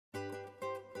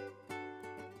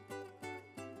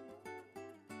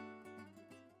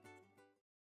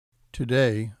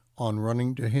Today on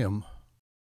Running to Him,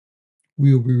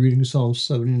 we will be reading Psalms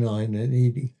 79 and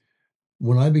 80.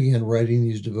 When I began writing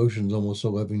these devotions almost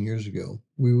 11 years ago,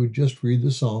 we would just read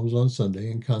the Psalms on Sunday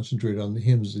and concentrate on the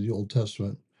hymns of the Old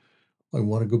Testament. I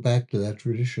want to go back to that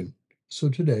tradition. So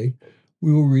today,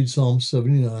 we will read Psalms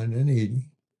 79 and 80,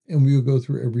 and we will go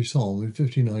through every psalm in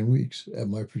 59 weeks at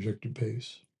my projected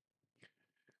pace.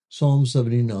 Psalm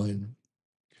 79.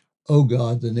 O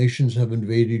God, the nations have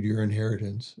invaded your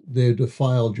inheritance. They have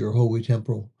defiled your holy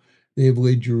temple. They have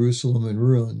laid Jerusalem in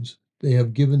ruins. They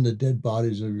have given the dead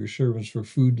bodies of your servants for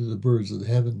food to the birds of the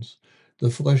heavens,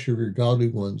 the flesh of your godly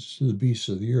ones to the beasts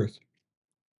of the earth.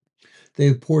 They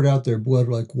have poured out their blood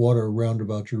like water round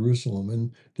about Jerusalem,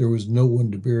 and there was no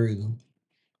one to bury them.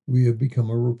 We have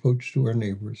become a reproach to our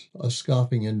neighbors, a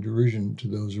scoffing and derision to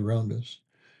those around us.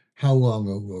 How long,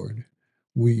 O Lord?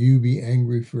 Will you be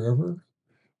angry forever?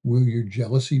 Will your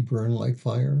jealousy burn like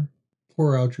fire?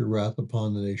 Pour out your wrath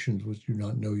upon the nations which do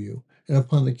not know you, and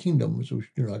upon the kingdoms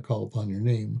which do not call upon your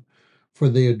name. For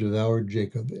they have devoured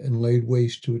Jacob, and laid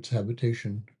waste to its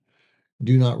habitation.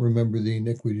 Do not remember the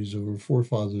iniquities of our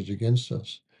forefathers against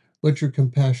us. Let your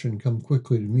compassion come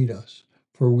quickly to meet us,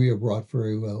 for we are brought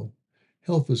very low.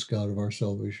 Help us, God of our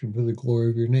salvation, for the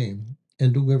glory of your name,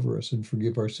 and deliver us and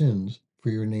forgive our sins for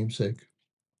your name's sake.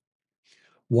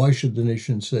 Why should the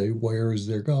nations say, where is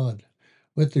their God?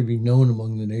 Let there be known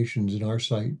among the nations in our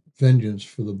sight vengeance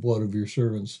for the blood of your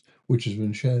servants, which has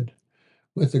been shed.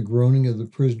 Let the groaning of the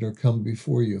prisoner come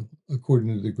before you.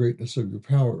 According to the greatness of your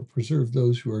power, preserve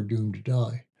those who are doomed to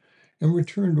die, and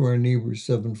return to our neighbors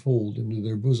sevenfold into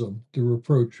their bosom the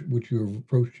reproach which you have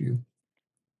reproached you.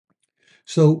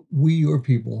 So we, your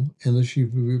people, and the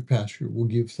sheep of your pasture, will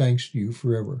give thanks to you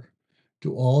forever.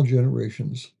 To all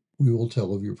generations we will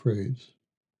tell of your praise.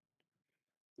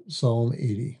 Psalm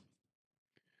 80.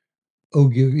 O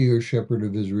give ear, shepherd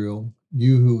of Israel,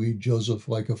 you who lead Joseph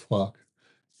like a flock,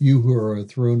 you who are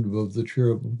enthroned above the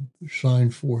cherubim, shine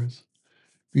forth.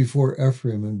 Before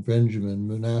Ephraim and Benjamin,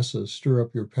 Manasseh, stir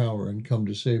up your power and come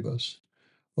to save us.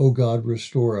 O God,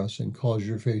 restore us and cause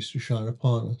your face to shine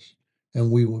upon us, and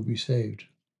we will be saved.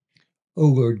 O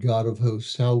Lord God of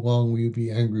hosts, how long will you be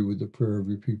angry with the prayer of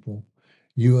your people?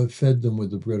 You have fed them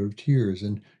with the bread of tears,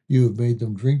 and you have made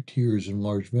them drink tears in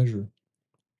large measure.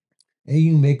 And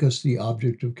you make us the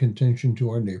object of contention to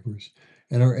our neighbors,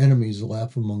 and our enemies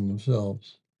laugh among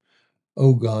themselves.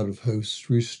 O God of hosts,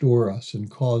 restore us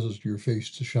and cause your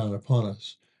face to shine upon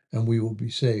us, and we will be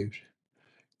saved.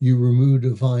 You removed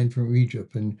a vine from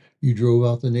Egypt, and you drove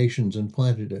out the nations and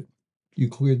planted it. You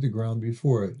cleared the ground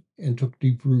before it, and took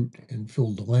deep root and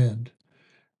filled the land.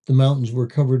 The mountains were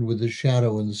covered with its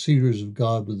shadow, and the cedars of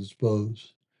God with its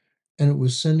boughs. And it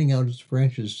was sending out its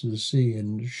branches to the sea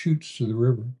and its shoots to the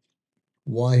river.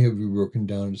 Why have you broken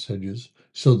down its hedges,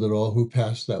 so that all who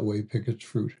pass that way pick its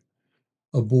fruit?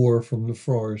 A boar from the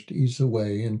forest eats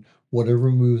away, and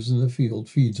whatever moves in the field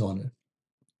feeds on it.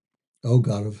 O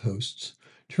God of hosts,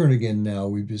 turn again now,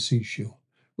 we beseech you.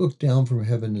 Look down from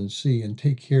heaven and see, and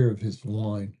take care of his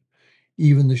vine,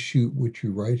 even the shoot which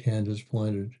your right hand has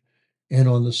planted, and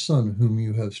on the son whom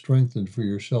you have strengthened for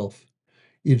yourself.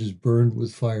 It is burned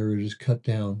with fire, it is cut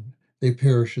down. They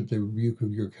perish at the rebuke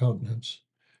of your countenance.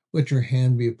 Let your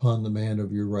hand be upon the man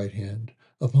of your right hand,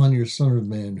 upon your Son of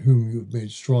Man, whom you have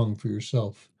made strong for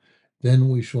yourself. Then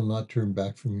we shall not turn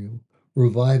back from you.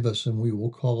 Revive us, and we will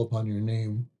call upon your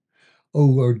name. O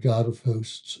Lord God of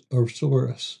hosts, restore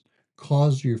us.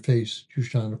 Cause your face to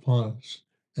shine upon us,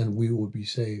 and we will be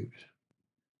saved.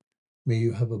 May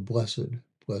you have a blessed,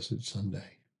 blessed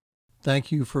Sunday.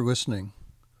 thank you for listening.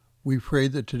 We pray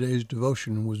that today's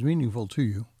devotion was meaningful to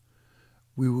you.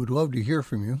 We would love to hear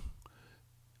from you.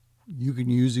 You can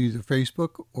use either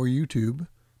Facebook or YouTube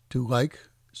to like,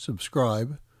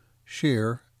 subscribe,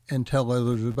 share, and tell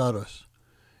others about us.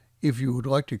 If you would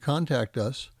like to contact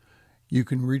us, you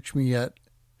can reach me at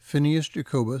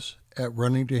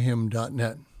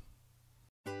phineasjacobus@runningtohim.net.